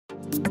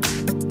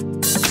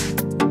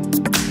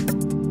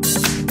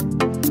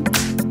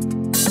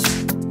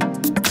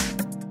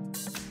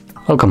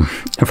Welcome.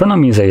 In front of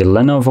me is a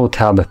LENOVO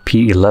Tab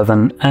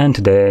P11, and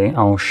today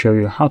I'll show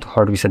you how to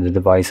hard reset the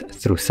device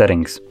through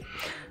settings.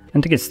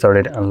 And to get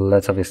started,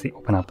 let's obviously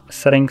open up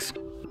settings.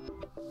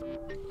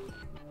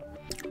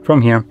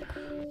 From here,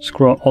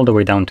 scroll all the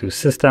way down to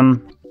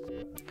System,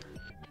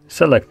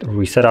 select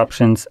Reset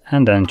Options,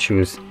 and then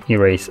choose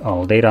Erase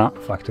All Data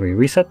Factory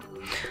Reset.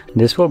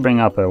 This will bring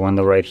up a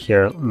window right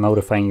here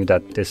notifying you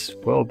that this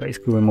will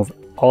basically remove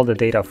all the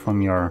data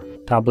from your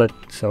tablet.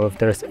 So if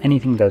there's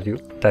anything that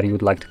you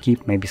would like to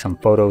keep, maybe some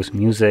photos,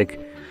 music,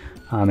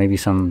 maybe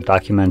some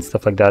documents,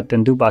 stuff like that,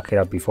 then do back it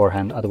up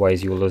beforehand,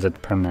 otherwise you will lose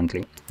it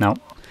permanently. Now,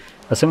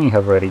 assuming you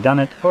have already done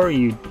it or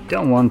you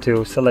don't want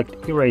to,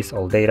 select Erase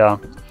All Data.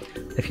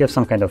 If you have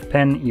some kind of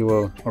pen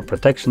or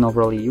protection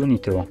overall, you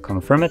need to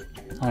confirm it.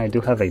 I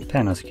do have a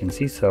pen, as you can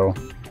see, so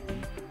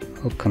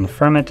I'll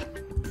confirm it.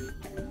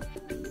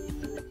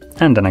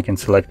 And then I can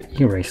select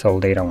Erase All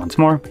Data once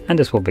more, and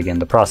this will begin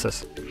the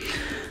process.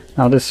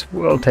 Now this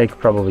will take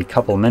probably a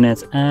couple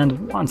minutes,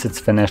 and once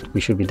it's finished,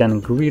 we should be then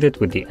greeted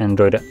with the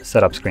Android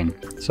setup screen.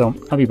 So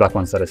I'll be back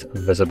once that is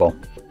visible.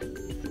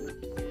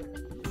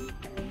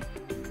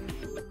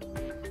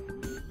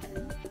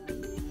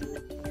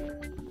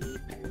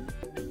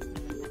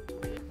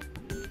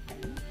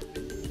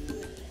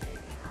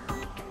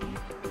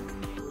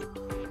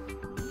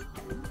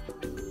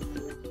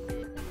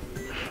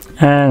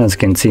 And as you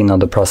can see, now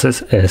the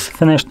process is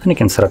finished and you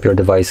can set up your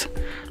device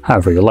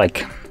however you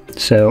like.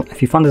 So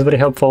if you found this very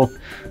helpful,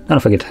 don't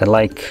forget to hit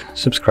like,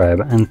 subscribe,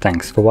 and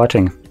thanks for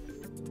watching.